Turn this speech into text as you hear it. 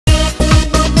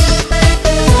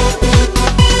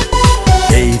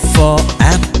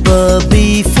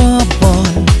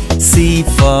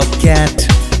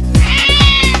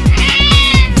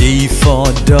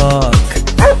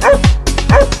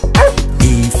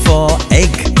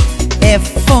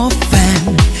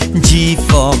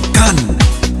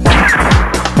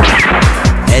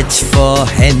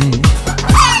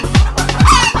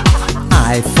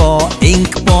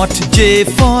J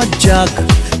for jug,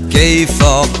 K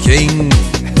for king,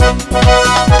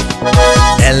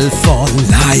 L for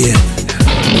lion,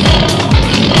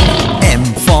 M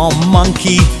for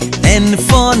monkey, N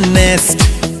for nest,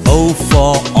 O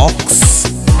for ox,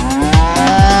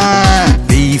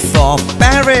 P for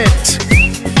parrot,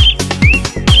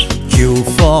 Q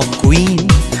for queen,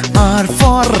 R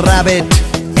for rabbit,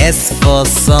 S for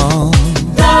song,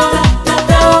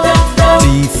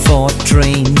 T for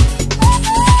train,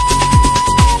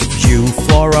 U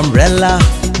for umbrella,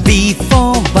 V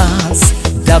for vase,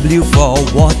 W for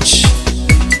watch,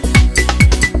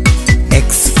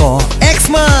 X for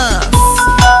Xmas,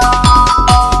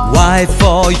 Y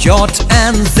for yacht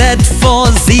and Z for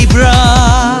zebra,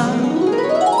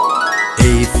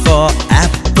 A for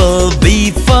apple,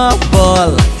 B for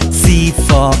ball, C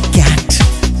for cat,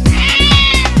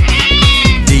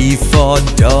 D for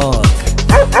dog,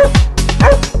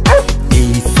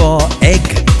 E for egg,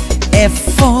 F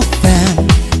for fan,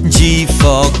 G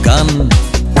for gun,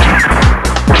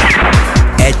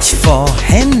 H for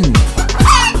hen,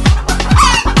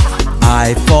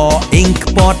 I for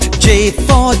ink pot, J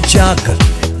for jug,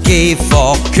 K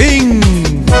for king,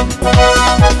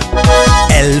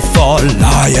 L for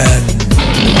lion,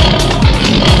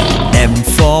 M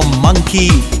for monkey,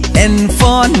 N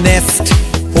for nest,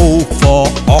 O for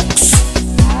ox,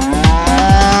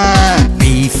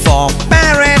 P for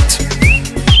parrot,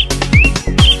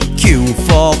 Q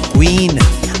for queen,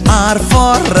 R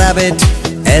for rabbit,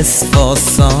 S for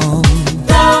song,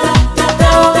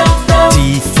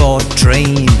 T for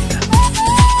train,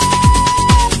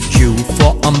 U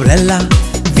for umbrella,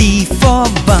 V for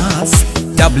vase,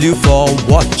 W for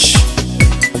watch,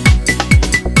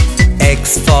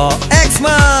 X for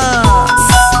Xmas,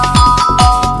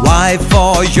 Y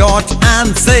for yacht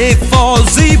and Z for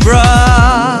zebra.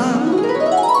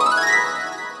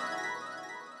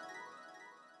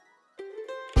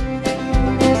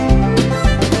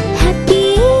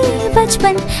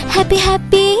 बचपन happy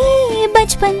happy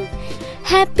बचपन,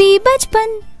 happy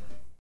बचपन।